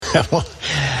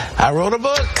I wrote a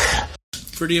book.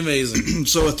 Pretty amazing.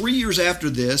 So 3 years after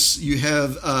this, you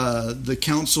have the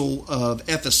Council of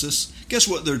Ephesus. Guess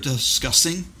what they're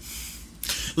discussing?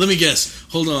 Let me guess.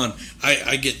 Hold on.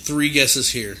 I get 3 guesses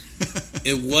here.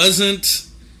 It wasn't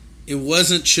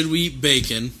should we eat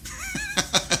bacon?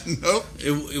 Nope.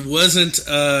 It wasn't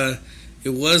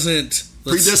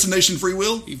Predestination free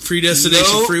will?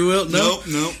 Predestination free will? No.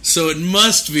 Nope. So it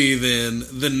must be then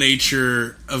the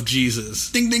nature of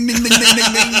Jesus. Ding, ding, ding, ding, ding,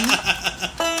 ding, ding.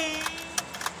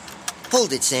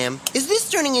 Hold it, Sam. Is this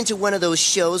turning into one of those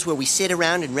shows where we sit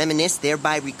around and reminisce,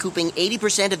 thereby recouping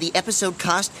 80% of the episode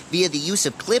cost via the use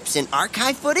of clips and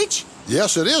archive footage?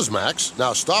 Yes, it is, Max.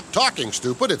 Now stop talking,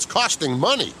 stupid. It's costing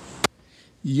money.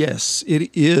 Yes, it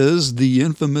is the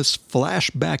infamous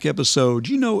flashback episode.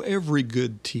 You know, every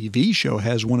good TV show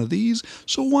has one of these,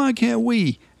 so why can't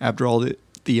we? After all, the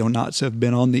Theonauts have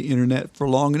been on the internet for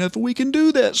long enough that we can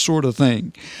do that sort of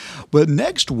thing. But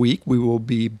next week, we will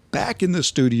be back in the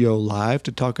studio live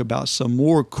to talk about some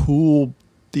more cool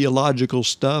theological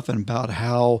stuff and about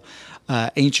how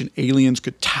ancient aliens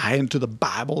could tie into the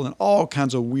Bible and all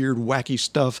kinds of weird, wacky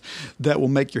stuff that will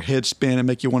make your head spin and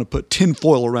make you want to put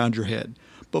tinfoil around your head.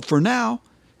 But for now,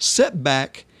 sit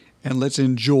back and let's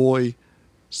enjoy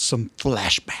some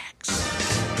flashbacks.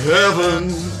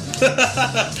 Heaven.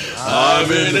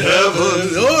 I'm in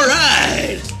heaven. All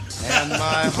right. And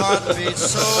my heart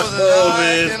beats so that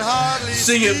I can hardly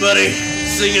Sing it, buddy.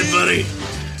 Sing it, buddy.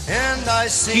 And I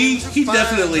sing He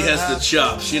definitely has the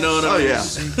chops, you know what I mean?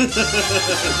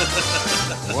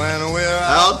 when we're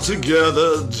Out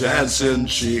together, dancing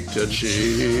cheek to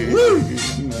cheek. Woo.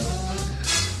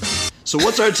 So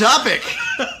what's our topic?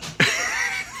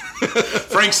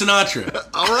 Frank Sinatra.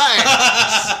 All right.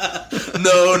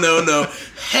 No.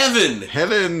 Heaven.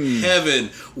 Heaven.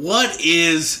 What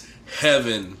is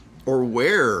heaven? Or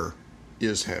where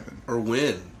is heaven? Or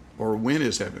when? Or when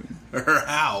is heaven? Or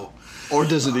how? Or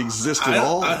does it exist at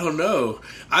all? I don't know.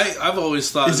 I've always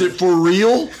thought... Is it for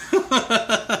real?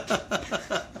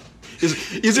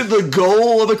 Is it the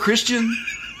goal of a Christian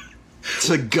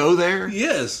to go there?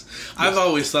 Yes. I've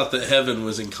always thought that heaven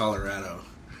was in Colorado.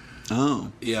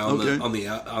 Oh, yeah, on the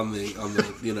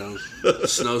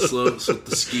snow slopes with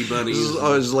the ski bunnies.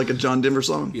 It's like a John Denver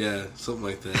song. Yeah, something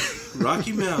like that.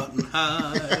 Rocky Mountain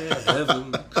High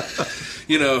Heaven.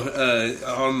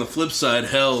 On the flip side,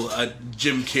 hell.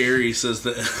 Jim Carrey says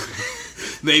that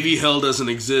maybe hell doesn't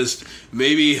exist.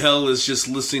 Maybe hell is just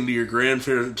listening to your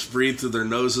grandparents breathe through their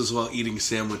noses while eating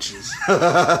sandwiches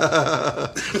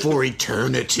for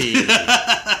eternity.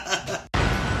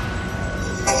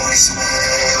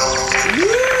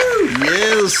 Woo!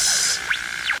 Yes,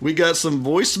 we got some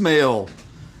voicemail.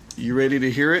 You ready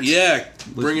to hear it? Yeah,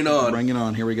 bring it on. Bring it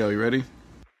on. Here we go. You ready?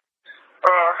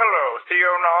 Hello,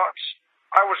 Theonauts.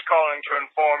 I was calling to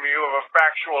inform you of a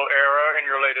factual error in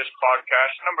your latest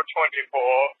podcast, number 24.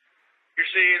 You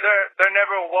see, there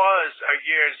never was a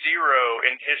year 0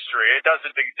 in history. It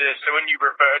doesn't exist, so when you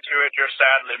refer to it, you're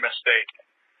sadly mistaken.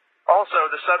 Also,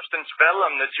 the substance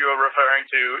vellum that you are referring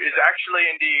to is actually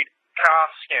indeed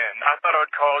calf skin. I thought I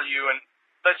would call you and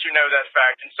let you know that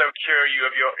fact and so cure you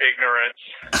of your ignorance.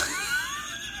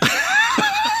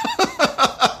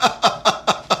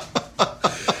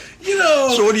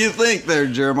 So what do you think there,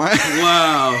 Jeremiah?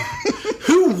 Wow.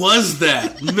 Who was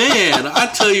that? Man, I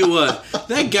tell you what,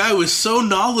 that guy was so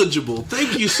knowledgeable.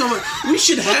 Thank you so much. We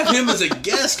should have him as a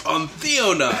guest on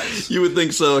Theonauts. You would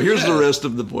think so. Here's the rest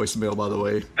of the voicemail, by the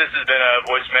way. This has been a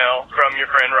voicemail from your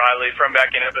friend Riley from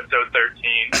back in episode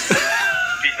 13.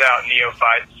 Peace out,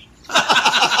 neophytes.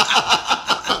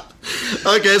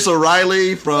 Okay, so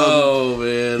Riley from... Oh,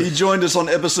 man. He joined us on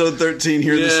episode 13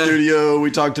 here in the studio.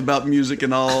 We talked about music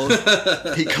and all.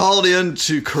 He called in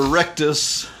to correct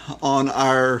us on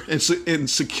our... and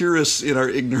secure us in our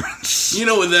ignorance. You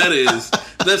know what that is?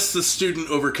 That's the student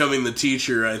overcoming the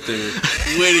teacher right there.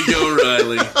 Way to go,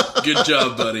 Riley. Good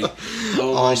job, buddy.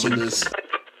 Oh, awesome. My goodness.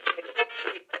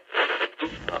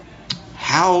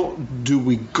 How do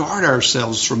we guard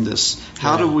ourselves from this?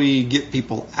 How do we get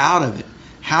people out of it?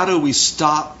 How do we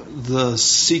stop the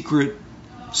secret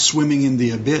swimming in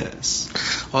the abyss?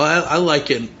 Well, I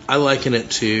liken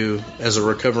it to, as a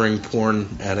recovering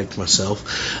porn addict myself,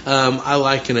 I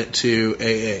liken it to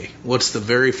AA. What's the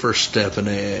very first step in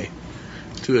AA?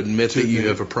 To admit that you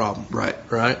have a problem.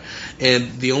 Right?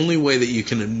 And the only way that you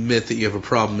can admit that you have a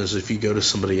problem is if you go to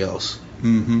somebody else.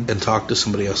 Mm-hmm. And talk to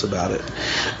somebody else about it.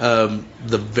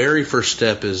 The very first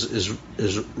step is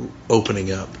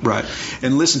opening up. Right.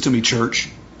 And listen to me, church.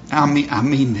 I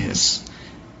mean this.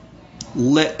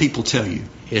 Let people tell you.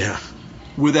 Yeah.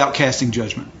 Without casting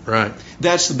judgment. Right.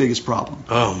 That's the biggest problem.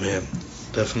 Oh, man.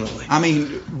 Definitely. I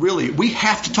mean, really, we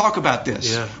have to talk about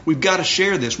this. Yeah. We've got to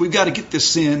share this. We've got to get this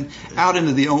sin out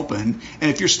into the open. And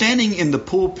if you're standing in the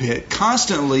pulpit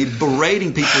constantly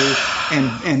berating people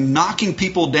and knocking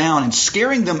people down and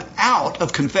scaring them out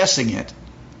of confessing it,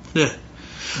 Yeah.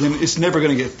 then it's never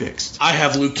going to get fixed. I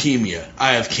have leukemia.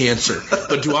 I have cancer.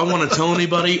 But do I want to tell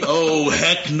anybody? Oh,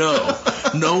 heck no.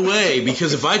 No way.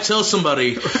 Because if I tell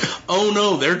somebody, oh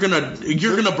no, you're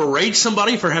gonna berate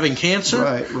somebody for having cancer?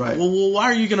 Right. Well, why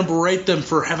are you gonna berate them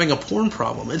for having a porn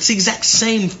problem? It's the exact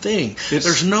same thing.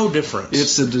 There's no difference.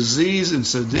 It's a disease,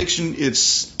 it's addiction,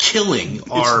 it's killing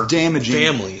our damaging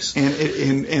families.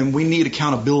 And we need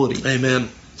accountability. Amen.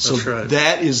 So That's right.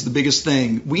 that is the biggest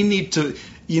thing. We need to,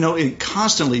 and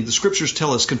constantly the scriptures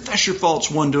tell us, confess your faults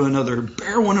one to another,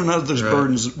 bear one another's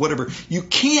burdens, whatever. You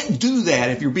can't do that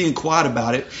if you're being quiet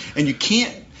about it, and you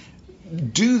can't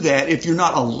do that if you're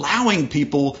not allowing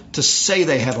people to say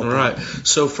they have a problem. Right.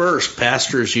 So first,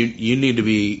 pastors, you need to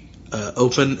be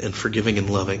open and forgiving and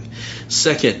loving.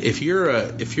 Second, if you're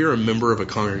a member of a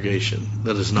congregation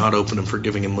that is not open and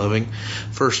forgiving and loving,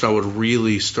 first I would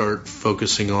really start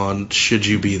focusing on, should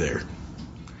you be there?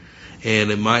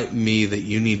 And it might mean that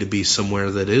you need to be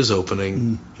somewhere that is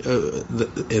opening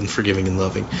and forgiving and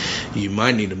loving. You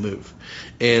might need to move,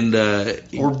 and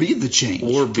or be the change,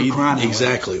 or be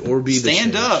exactly, or be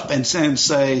stand the change. up and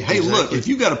say, "Hey, look, if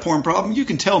you got a porn problem, you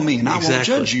can tell me, and I won't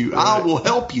judge you. Right. I will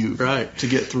help you to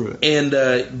get through it." And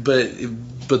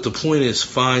but the point is,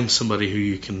 find somebody who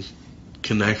you can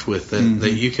connect with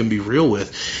that you can be real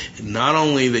with, and not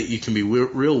only that you can be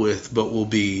real with, but will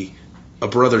be a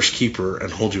brother's keeper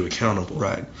and hold you accountable.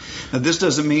 Right. Now, this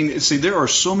doesn't mean, there are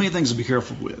so many things to be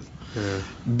careful with. Yeah.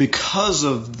 Because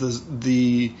of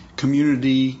the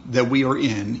community that we are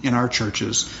in our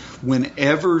churches,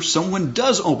 whenever someone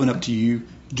does open up to you,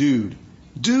 dude,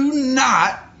 do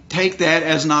not take that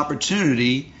as an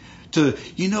opportunity to,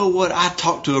 you know what, I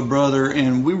talked to a brother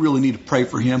and we really need to pray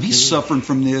for him. He's suffering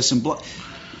from this and blah.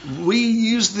 We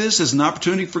use this as an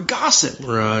opportunity for gossip.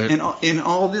 Right. And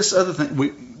all this other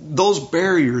thing. Those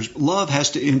barriers, love has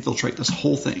to infiltrate this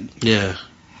whole thing. Yeah.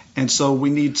 And so we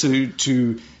need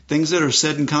to things that are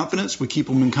said in confidence, we keep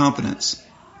them in confidence.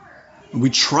 We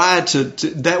try to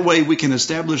that way we can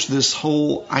establish this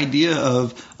whole idea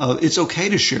of it's okay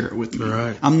to share it with me.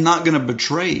 Right. I'm not going to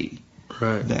betray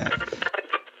that.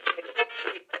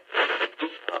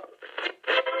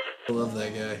 I love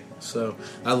that guy. So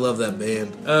I love that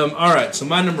band. All right, so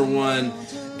my number one,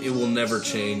 it will never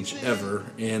change ever,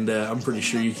 and I'm pretty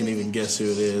sure you can even guess who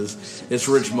it is. It's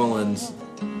Rich Mullins.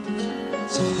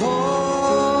 So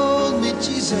hold me,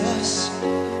 Jesus,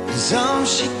 'cause I'm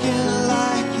shaking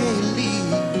like a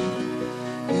leaf.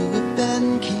 You have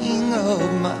been King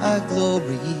of my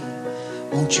glory.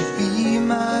 Won't you be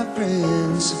my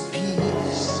Prince of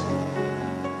Peace?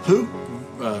 Who?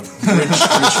 Rich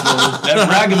Mullins. That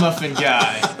ragamuffin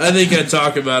guy. I think I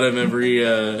talk about him every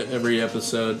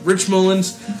episode. Rich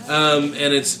Mullins, and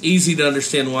it's easy to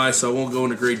understand why, so I won't go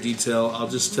into great detail. I'll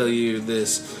just tell you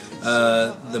this.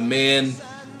 The man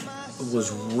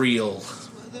was real,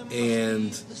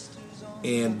 and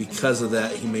because of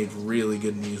that, he made really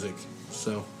good music.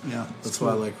 So yeah, that's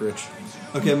why I like Rich.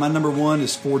 Okay, my number one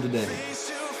is For Today.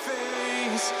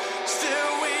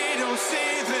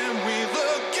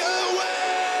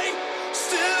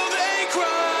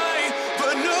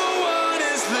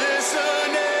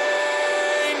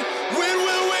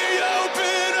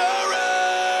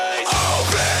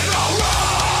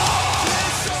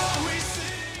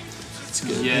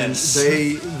 Yes.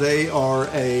 They are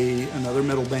another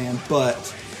metal band,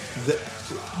 but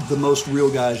the most real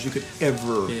guys you could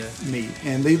ever meet.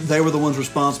 And they were the ones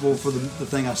responsible for the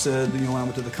thing I said, when I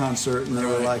went to the concert, and they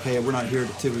were like, hey, we're not here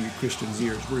to tickle you Christians'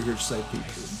 ears. We're here to save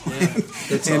people.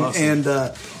 Yeah, it's awesome. And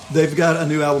they've got a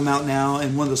new album out now,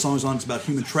 and one of the songs on it's about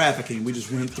human trafficking. We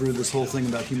just went through this whole thing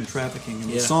about human trafficking,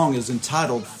 and the song is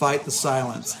entitled Fight the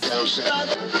Silence.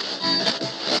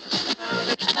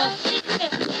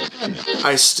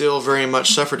 I still very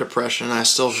much suffer depression. I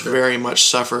still very much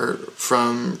suffer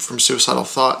from suicidal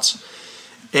thoughts.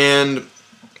 And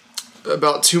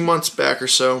about 2 months back or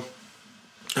so,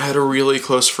 I had a really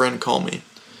close friend call me.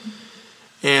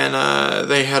 And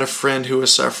they had a friend who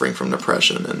was suffering from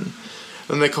depression. And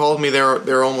when they called me, they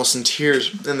were almost in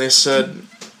tears. And they said,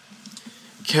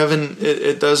 Kevin,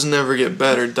 it does never get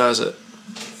better, does it?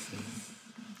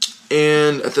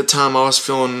 And at the time, I was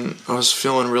feeling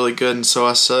really good, and so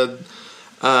I said,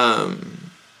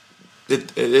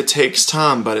 it takes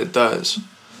time, but it does.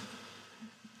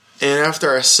 And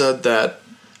after I said that,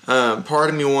 part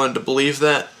of me wanted to believe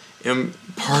that, and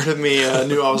part of me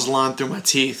knew I was lying through my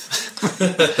teeth.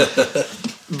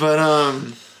 But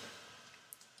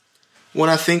when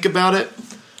I think about it,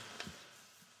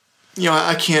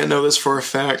 I can't know this for a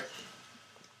fact,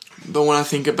 but when I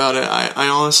think about it, I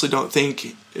honestly don't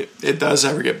think it does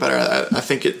ever get better. I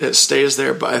think it stays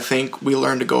there, but I think we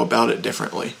learn to go about it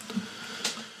differently.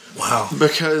 Wow.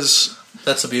 Because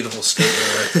that's a beautiful statement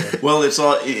right there. Well, it's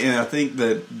all, and I think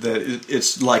that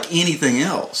it's like anything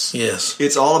else. Yes.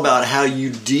 It's all about how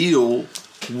you deal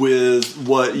with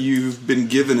what you've been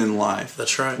given in life.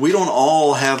 That's right. We don't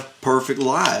all have perfect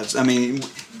lives. I mean,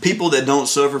 people that don't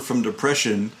suffer from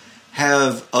depression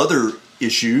have other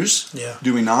issues,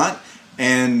 do we not?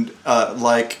 And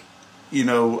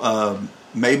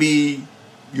maybe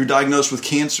you're diagnosed with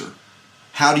cancer.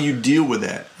 How do you deal with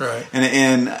that? Right.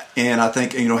 And I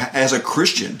think, as a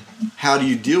Christian, how do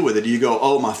you deal with it? Do you go,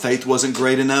 "Oh, my faith wasn't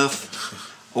great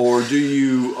enough," or do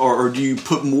you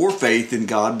put more faith in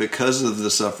God because of the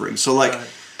suffering? So,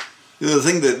 the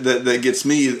thing that gets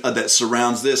me that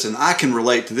surrounds this, and I can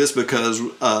relate to this because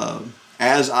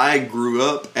as I grew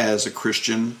up as a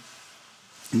Christian,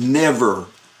 never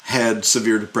had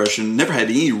severe depression, never had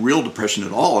any real depression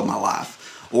at all in my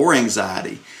life, or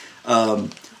anxiety.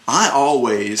 I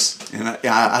always, and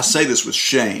I say this with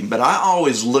shame, but I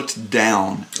always looked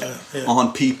down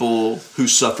on people who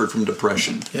suffered from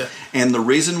depression. Yeah. And the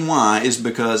reason why is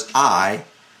because I,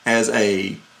 as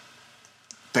a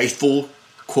faithful,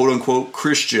 quote-unquote,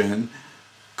 Christian,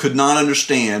 could not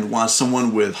understand why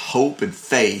someone with hope and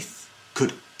faith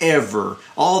could ever,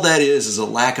 all that is a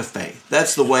lack of faith.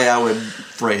 That's the way I would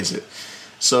phrase it.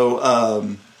 So,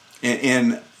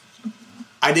 and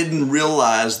I didn't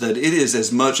realize that it is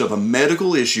as much of a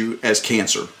medical issue as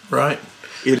cancer. Right.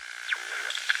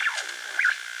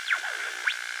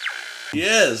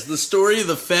 Yes, the story of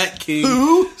the fat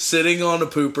king sitting on a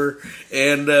pooper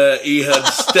and Ehud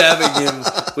stabbing him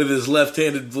with his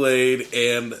left-handed blade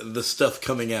and the stuff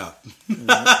coming out.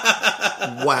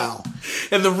 Wow.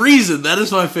 And the reason that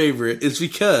is my favorite is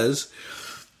because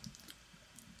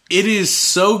it is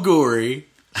so gory,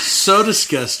 so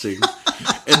disgusting,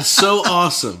 and so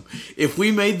awesome. If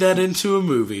we made that into a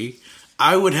movie,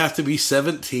 I would have to be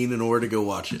 17 in order to go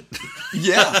watch it.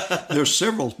 Yeah, there's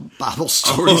several Bible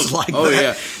stories like that. Oh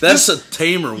yeah, that's a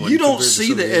tamer one. You don't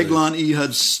see the Eglon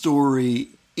Ehud story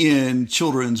in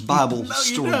children's Bible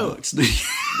storybooks.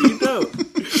 You don't.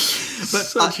 But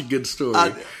such a good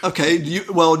story. Okay, do you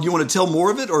want to tell more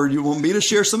of it, or do you want me to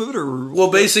share some of it?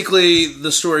 Or basically,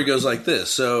 the story goes like this.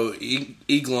 So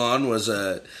Eglon was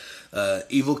a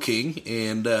evil king,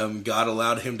 and God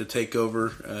allowed him to take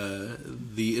over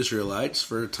the Israelites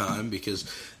for a time because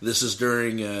this is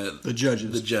during the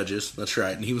Judges. The Judges, that's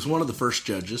right. And he was one of the first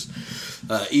judges.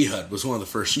 Ehud was one of the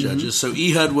first judges. So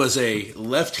Ehud was a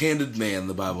left-handed man,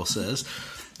 the Bible says.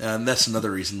 And that's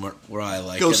another reason where I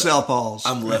like Go it. Southpaws.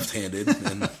 I'm left-handed,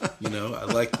 and I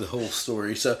like the whole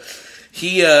story. So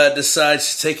he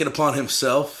decides to take it upon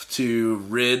himself to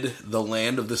rid the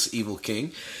land of this evil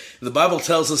king. The Bible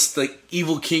tells us the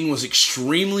evil king was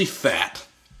extremely fat.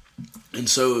 And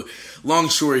so, long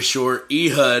story short,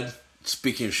 Ehud,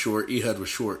 speaking of short, Ehud was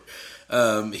short.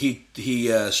 He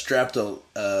strapped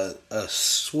a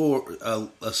sword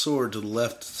to the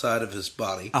left side of his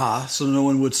body. So no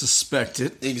one would suspect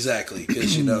it. Exactly,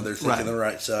 because they're thinking the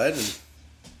right side. And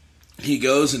he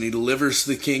goes and he delivers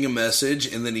the king a message,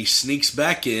 and then he sneaks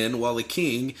back in while the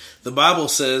king, the Bible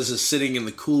says, is sitting in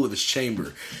the cool of his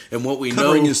chamber. And what we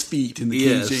covering his feet in the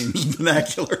King James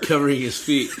vernacular. Covering his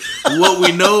feet. What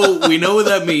we know what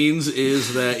that means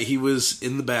is that he was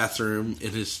in the bathroom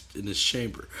in his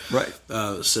chamber, right?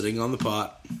 Sitting on the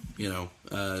pot,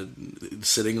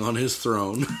 sitting on his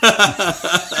throne.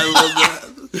 I love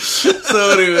that.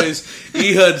 So, anyways,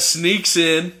 Ehud sneaks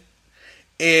in.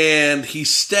 And he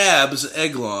stabs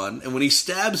Eglon. And when he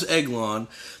stabs Eglon,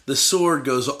 the sword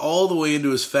goes all the way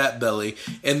into his fat belly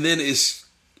and then is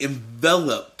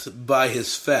enveloped by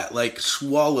his fat, like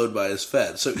swallowed by his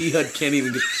fat. So Ehud can't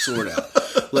even get the sword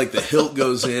out. Like the hilt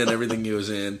goes in, everything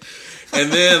goes in.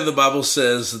 And then the Bible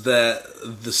says that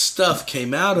the stuff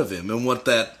came out of him. And what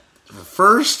that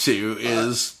refers to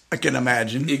is... I can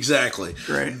imagine. Exactly.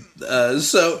 Great.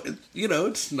 So,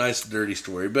 it's a nice, dirty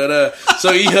story. But,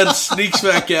 so Ehud sneaks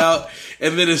back out,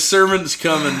 and then his servants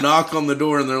come and knock on the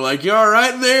door, and they're like, "You all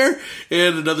right in there?"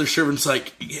 And another servant's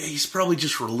like, "Yeah, he's probably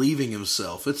just relieving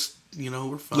himself. It's,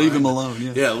 we're fine. Leave him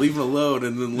alone." Yeah, leave him alone.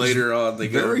 And then later on, they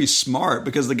go. Very smart,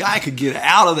 because the guy could get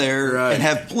out of there and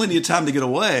have plenty of time to get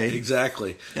away.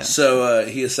 Exactly. Yeah. So,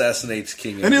 he assassinates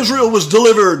King. And Israel was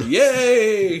delivered.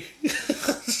 Yay!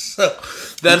 So...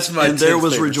 That's my. And there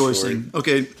was rejoicing. Story.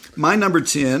 Okay, my number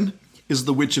 10 is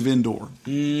the Witch of Endor.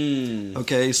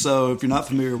 Okay, so if you're not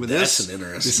familiar with That's this, an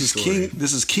interesting this is story.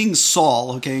 This is King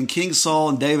Saul. Okay, and King Saul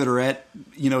and David are at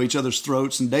each other's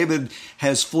throats, and David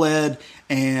has fled,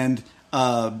 and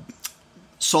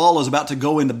Saul is about to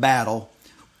go into battle,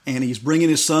 and he's bringing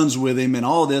his sons with him, and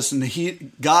all this,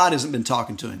 and God hasn't been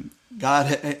talking to him.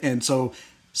 And so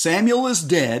Samuel is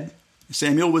dead.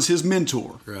 Samuel was his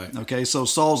mentor. Right. Okay, so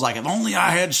Saul's like, if only I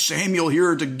had Samuel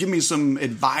here to give me some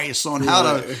advice on how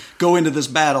to go into this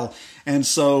battle. And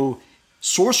so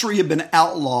sorcery had been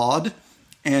outlawed.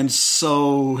 And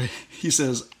so he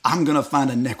says, I'm going to find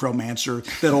a necromancer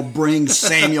that'll bring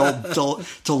Samuel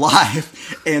to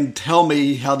life and tell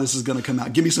me how this is going to come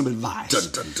out. Give me some advice.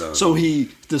 Dun, dun, dun. So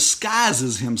he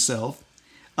disguises himself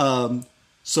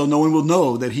so no one will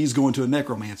know that he's going to a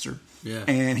necromancer. Yeah.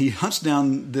 And he hunts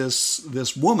down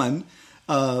this woman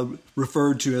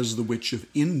referred to as the Witch of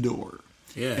Endor.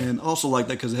 Yeah. And also like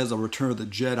that because it has a Return of the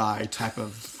Jedi type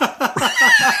of...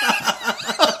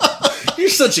 You're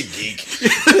such a geek.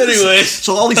 Anyway.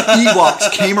 So all these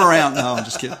Ewoks came around. No, I'm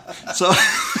just kidding. So...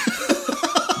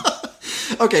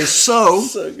 Okay, so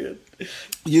good.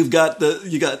 You got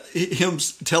him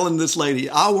telling this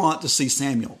lady, I want to see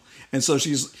Samuel. And so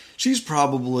she's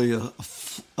probably a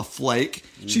flake.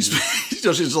 She's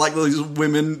she's like these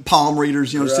women palm readers,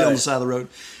 sit on the side of the road.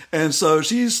 And so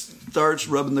she starts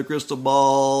rubbing the crystal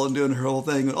ball and doing her whole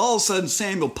thing. And all of a sudden,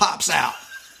 Samuel pops out.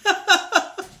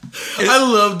 I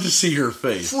love to see her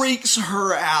face. Freaks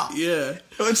her out. Yeah.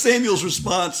 And Samuel's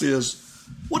response is,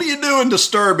 what are you doing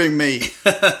disturbing me?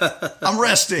 I'm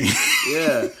resting.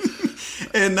 Yeah.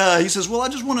 And he says, well, I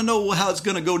just want to know how it's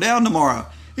going to go down tomorrow.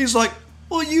 He's like,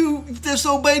 well, you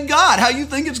disobeyed God. How you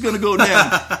think it's going to go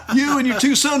down? You and your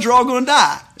two sons are all going to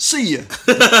die. See you.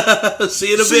 See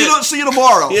you in a bit. See you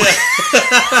tomorrow. Yeah.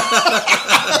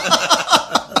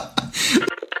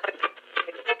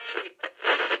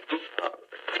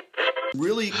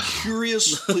 Really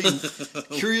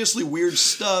curiously weird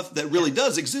stuff that really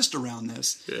does exist around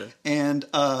this. Yeah. And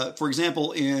for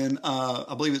example, in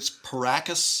I believe it's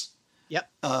Paracas. Yep.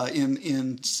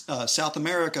 In South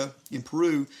America, in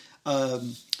Peru,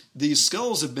 these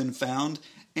skulls have been found,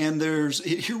 and there's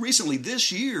here recently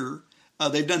this year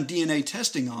they've done DNA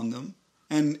testing on them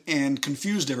and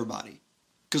confused everybody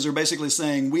because they're basically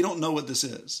saying we don't know what this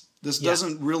is. This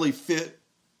doesn't really fit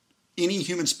any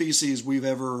human species we've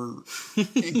ever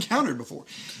encountered before.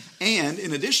 And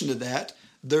in addition to that,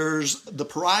 there's the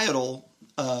parietal.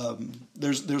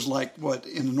 There's like what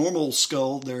in a normal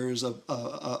skull there's a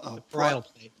parietal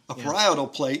plate. Parietal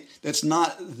plate that's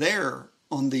not there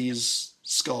on these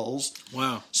skulls.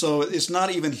 Wow. So it's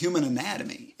not even human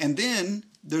anatomy. And then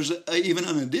there's even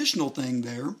an additional thing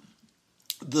there.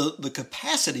 The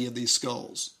capacity of these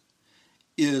skulls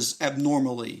is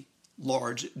abnormally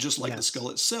large, just like the skull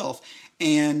itself.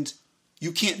 And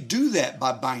you can't do that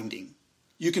by binding.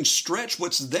 You can stretch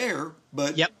what's there,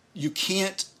 but you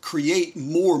can't create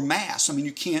more mass. I mean,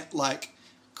 you can't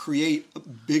create a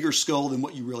bigger skull than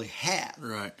what you really have.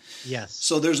 Right. Yes.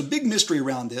 So there's a big mystery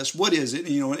around this. What is it?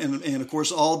 And of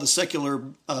course, all the secular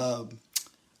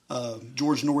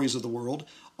George Norries of the world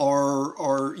are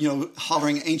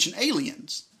hollering ancient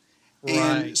aliens. Right.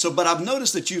 And so, but I've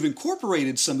noticed that you've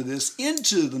incorporated some of this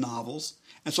into the novels,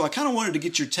 and so I kind of wanted to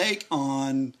get your take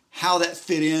on how that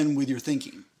fit in with your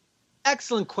thinking.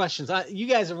 Excellent questions. You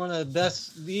guys are one of the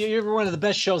best. You're one of the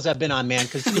best shows I've been on, man,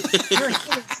 because you're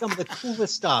hitting some of the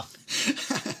coolest stuff.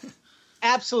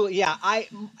 Absolutely, yeah.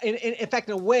 In fact,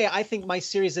 in a way, I think my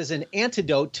series is an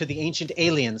antidote to the ancient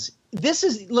aliens.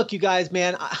 Look, you guys,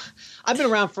 man. I've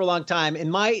been around for a long time. In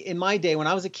my day, when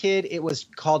I was a kid, it was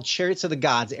called Chariots of the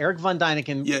Gods. Eric von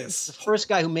Däniken was the first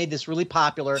guy who made this really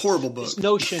popular. Horrible book. This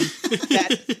notion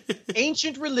that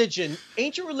ancient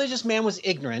religious man was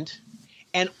ignorant,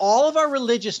 and all of our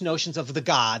religious notions of the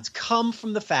gods come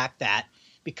from the fact that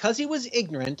because he was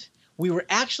ignorant, we were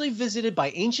actually visited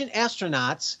by ancient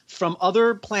astronauts from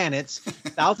other planets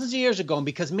thousands of years ago. And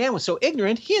because man was so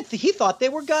ignorant, he thought they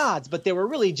were gods, but they were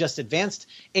really just advanced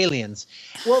aliens.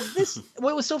 Well,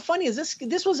 what was so funny is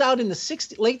this was out in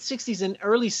the late 60s and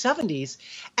early 70s,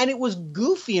 and it was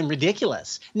goofy and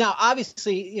ridiculous. Now,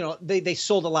 obviously, they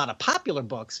sold a lot of popular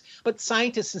books, but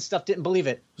scientists and stuff didn't believe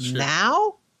it. Sure.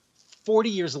 Now, 40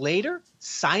 years later,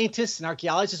 scientists and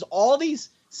archaeologists, all these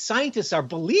scientists are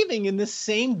believing in this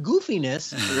same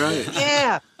goofiness. Right.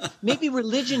 Yeah. Maybe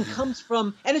religion comes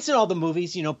from, and it's in all the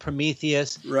movies,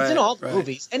 Prometheus. Right, it's in all the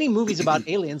movies. Any movies about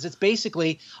aliens, it's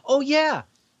basically, oh yeah,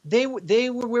 they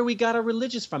were where we got our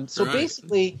religions from. So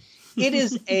basically, It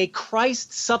is a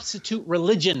Christ substitute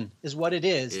religion, is what it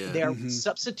is. Yeah. They're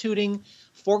substituting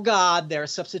for God. They're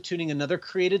substituting another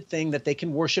created thing that they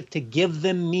can worship to give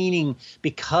them meaning,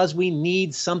 because we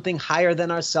need something higher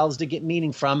than ourselves to get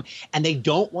meaning from. And they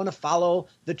don't want to follow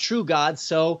the true God.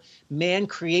 So man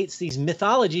creates these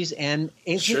mythologies, and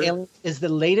Ancient Aliens is the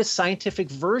latest scientific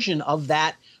version of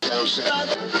that.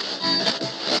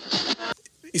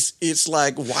 It's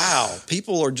like, wow,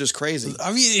 people are just crazy. I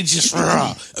mean, it's just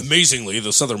amazingly,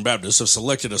 the Southern Baptists have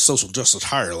selected a social justice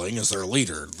hireling as their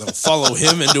leader. They'll follow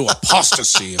him into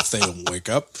apostasy if they don't wake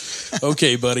up.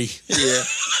 Okay, buddy. Yeah.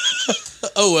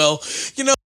 Oh, well, you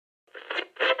know.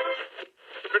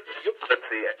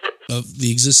 Of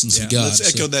the existence of God.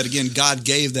 Let's echo that again. God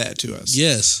gave that to us.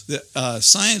 Yes.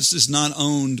 Science is not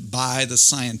owned by the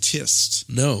scientist.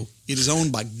 No. It is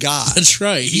owned by God. That's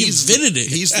right. He invented it.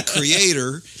 He's the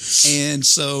creator. And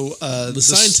so the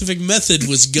scientific method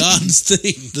was God's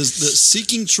thing. The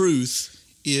seeking truth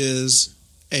is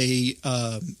a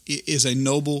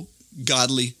noble,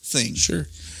 godly thing. Sure.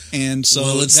 And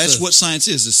so that's what science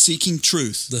is seeking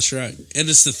truth. That's right. And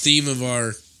it's the theme of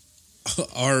our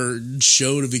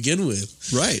show to begin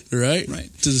with. Right.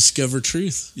 To discover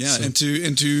truth. Yeah, so. and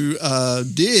to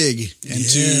dig and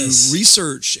to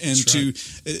research and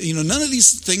none of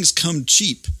these things come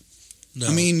cheap. No.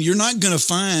 I mean, you're not going to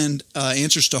find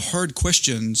answers to hard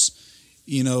questions,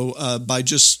 by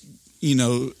just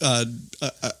a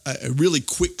really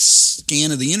quick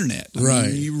scan of the internet. I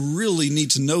mean, you really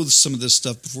need to know some of this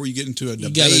stuff before you get into a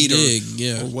debate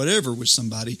or whatever with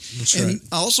somebody. That's and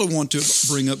I also want to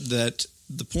bring up that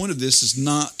the point of this is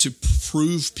not to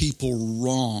prove people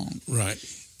wrong. Right.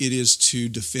 It is to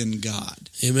defend God.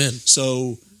 Amen.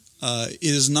 So it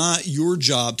is not your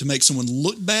job to make someone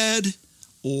look bad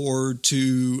or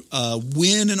to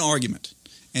win an argument.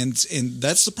 And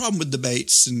that's the problem with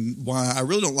debates, and why I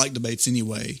really don't like debates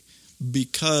anyway,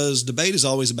 because debate is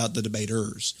always about the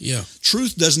debaters. Yeah.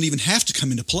 Truth doesn't even have to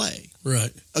come into play.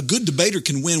 Right. A good debater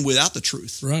can win without the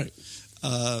truth. Right.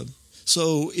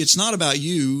 So it's not about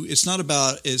you. It's not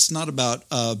about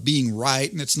being right,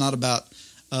 and it's not about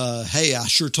hey, I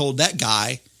sure told that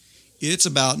guy. It's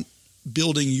about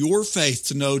building your faith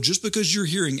to know just because you're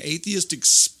hearing atheistic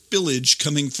spillage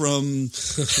coming from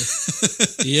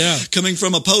coming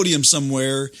from a podium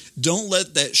somewhere, don't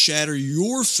let that shatter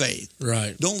your faith.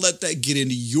 Right. Don't let that get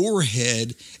into your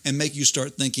head and make you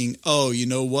start thinking, oh, you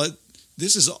know what?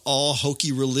 This is all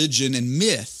hokey religion and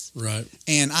myth. Right.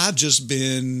 And I've just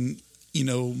been,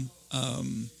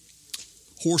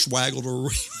 horse-waggled or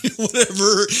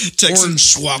whatever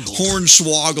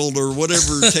hornswoggled or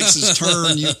whatever Texas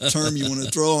term you want to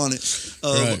throw on it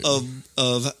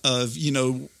of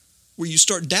where you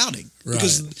start doubting. Right.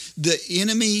 Because the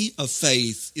enemy of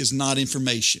faith is not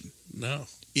information. No.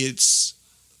 It's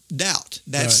doubt.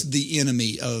 That's the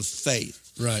enemy of faith.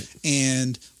 Right.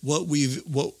 And what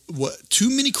too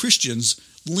many Christians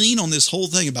lean on this whole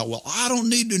thing about, well, I don't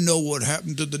need to know what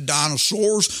happened to the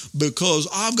dinosaurs because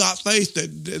I've got faith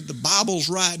that the Bible's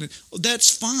right.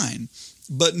 That's fine.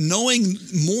 But knowing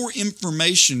more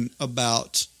information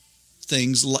about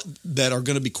things that are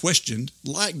going to be questioned,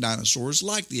 like dinosaurs,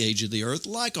 like the age of the earth,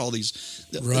 like all these,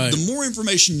 the more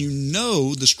information you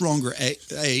know, the stronger,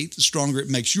 the stronger it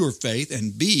makes your faith,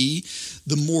 and B,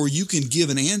 the more you can give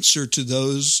an answer to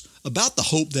those about the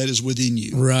hope that is within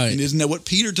you. Right. And isn't that what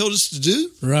Peter told us to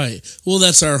do? Right. Well,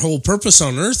 that's our whole purpose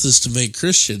on earth, is to make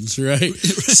Christians, right?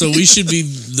 So we should be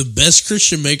the best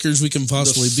Christian makers we can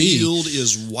possibly be. The field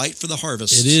is white for the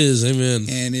harvest. It is, amen.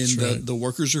 And the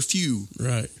workers are few.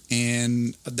 Right.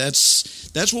 And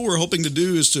that's what we're hoping to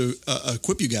do, is to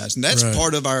equip you guys. And that's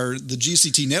part of the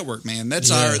GCT network, man. That's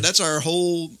our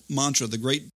whole mantra, the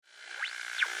great.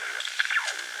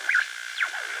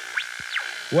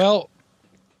 Well,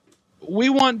 we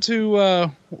want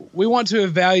to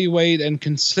evaluate and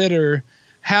consider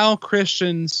how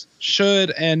Christians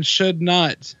should and should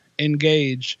not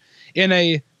engage in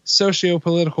a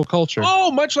socio-political culture.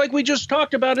 Oh, much like we just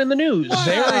talked about in the news. Wow.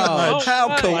 Very much.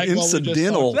 How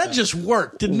coincidental. That just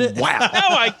worked, didn't it? Wow. Now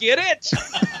I get it.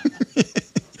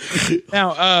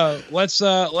 Now,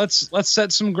 let's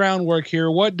set some groundwork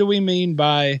here. What do we mean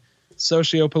by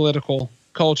socio-political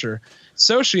culture?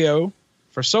 Socio,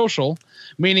 for social,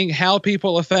 meaning how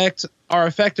people are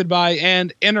affected by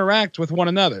and interact with one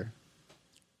another.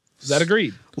 Is that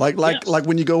agreed? Like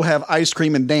when you go have ice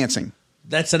cream and dancing.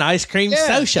 That's an ice cream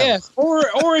social. Yes. Or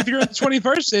if you're in the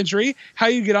 21st century, how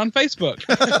you get on Facebook.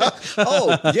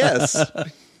 Oh, yes.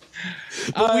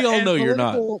 But we all know you're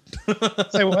not.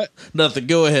 Say what? Nothing.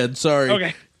 Go ahead. Sorry.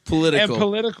 Okay. Political. And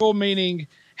political meaning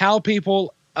how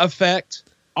people affect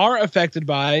are affected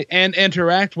by and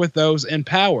interact with those in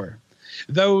power.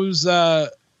 Those,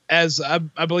 as I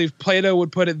believe Plato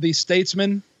would put it, the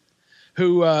statesmen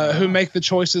who make the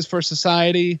choices for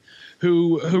society,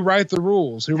 who write the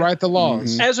rules, who write the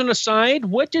laws. As an aside,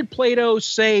 what did Plato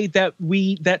say that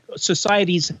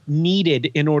societies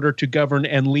needed in order to govern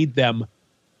and lead them?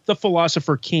 The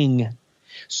philosopher king.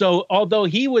 So although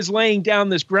he was laying down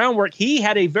this groundwork, he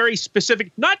had a very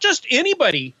specific, not just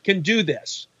anybody can do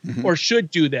this or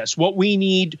should do this. What we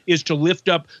need is to lift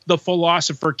up the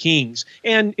philosopher kings.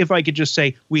 And if I could just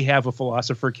say, we have a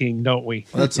philosopher king, don't we?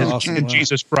 That's awesome. In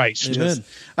Jesus Christ. Yes.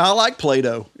 I like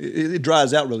Play-Doh. It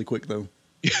dries out really quick, though.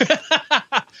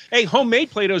 Hey,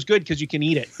 homemade Play-Doh is good because you can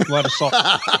eat it. A lot of salt. All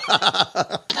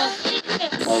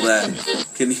that.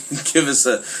 Can you give us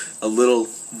a little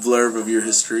blurb of your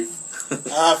history?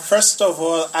 First of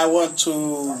all, I want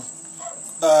to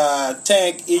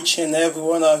thank each and every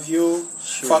one of you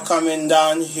for coming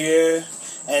down here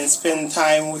and spend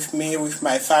time with me, with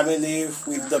my family,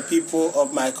 with the people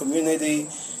of my community,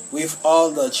 with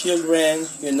all the children,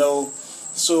 you know.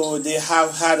 So they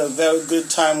have had a very good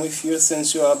time with you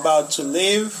since you're about to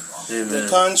leave the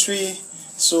country.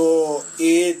 So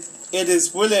it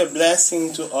is really a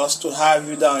blessing to us to have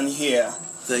you down here.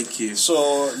 Thank you.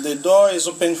 So the door is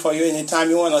open for you anytime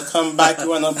you want to come back, you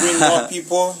want to bring more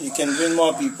people, you can bring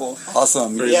more people.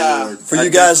 Awesome. Yeah. For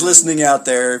you guys listening out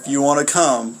there, if you want to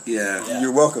come,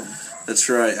 you're welcome. That's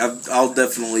right. I'll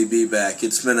definitely be back.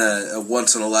 It's been a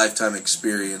once-in-a-lifetime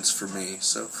experience for me.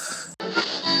 So,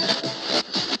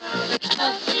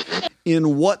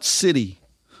 in what city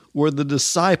were the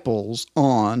disciples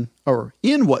on the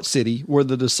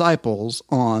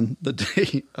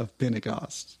day of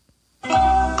Pentecost?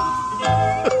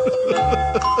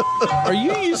 Are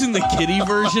you using the kiddie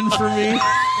version for me?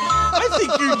 I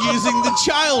think you're using the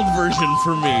child version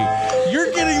for me.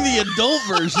 You're getting the adult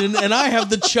version, and I have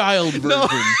the child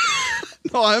version.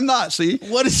 No, I'm not. See,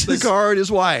 what is the card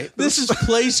is white. This is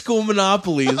Play School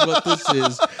Monopoly, is what this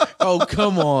is. Oh,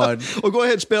 come on. Well, go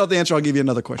ahead and spell out the answer. I'll give you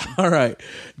another question. All right,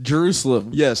 Jerusalem.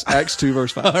 Yes, Acts 2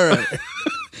 verse 5. All right.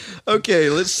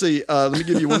 Okay, let's see. Let me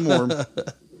give you one more.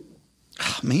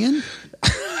 Oh, man,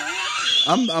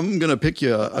 I'm gonna pick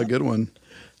you a good one.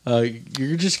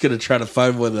 You're just gonna try to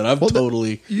find one that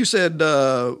totally. You said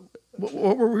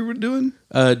what were we doing?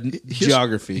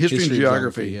 Geography, history and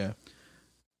geography. Yeah.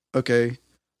 Okay,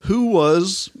 who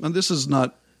was? And this is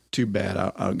not too bad,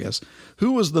 I guess.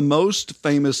 Who was the most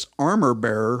famous armor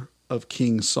bearer of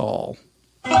King Saul?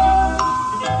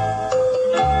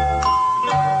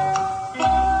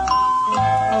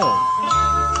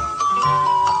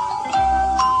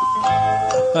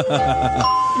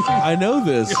 I know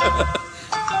this.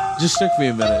 Just took me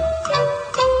a minute.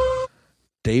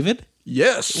 David?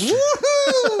 Yes.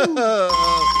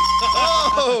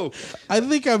 Oh, I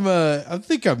think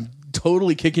I'm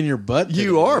totally kicking your butt today.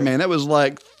 You are, man. That was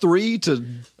like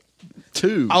 3-2.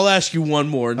 I'll ask you one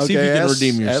more and see if you can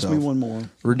redeem yourself. Ask me one more.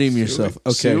 Redeem yourself.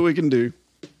 Okay. See what we can do.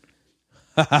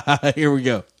 Here we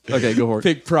go. Okay, go for it.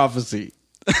 Pick prophecy.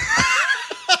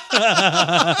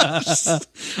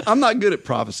 I'm not good at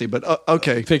prophecy, but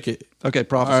okay. Pick it. Okay,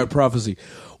 prophecy. All right, prophecy.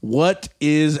 What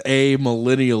is a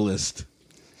millennialist?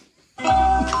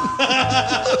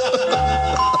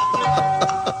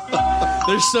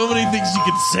 There's so many things you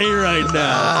could say right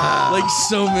now. Like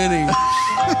so many.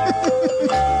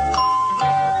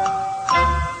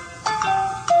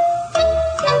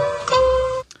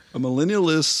 A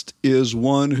millennialist is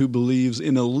one who believes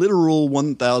in a literal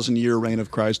 1,000-year reign of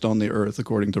Christ on the earth,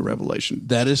 according to Revelation.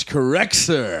 That is correct,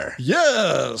 sir.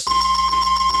 Yes!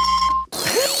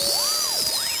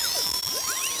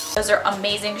 Those are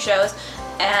amazing shows,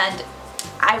 and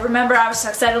I remember I was so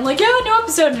excited. I'm like, yeah, new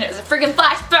episode, and it was a freaking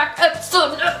flashback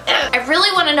episode. I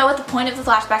really want to know what the point of the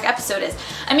flashback episode is.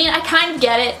 I mean, I kind of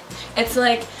get it. It's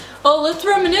like, oh, let's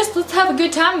reminisce, let's have a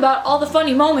good time about all the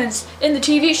funny moments in the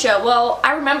TV show. Well,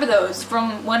 I remember those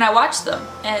from when I watched them,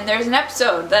 and there's an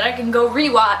episode that I can go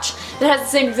rewatch that has the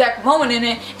same exact moment in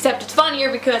it, except it's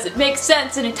funnier because it makes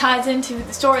sense and it ties into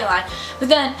the storyline. But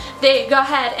then they go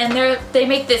ahead and they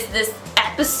make this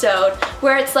episode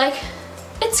where it's like,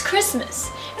 it's Christmas,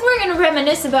 and we're gonna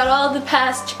reminisce about all the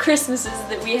past Christmases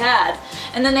that we had.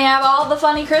 And then they have all the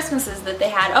funny Christmases that they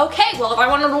had. Okay, well, if I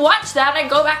wanted to watch that, I'd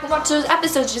go back and watch those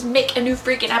episodes. Just make a new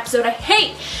freaking episode. I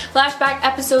hate flashback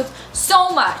episodes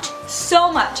so much.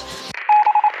 So much.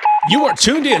 You are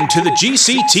tuned in to the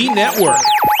GCT Network.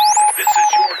 This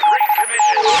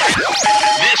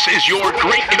is your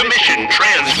Great Commission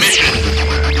transmission.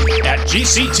 At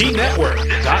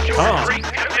GCTnetwork.com.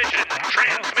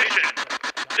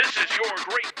 This is your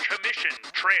Great Commission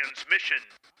transmission.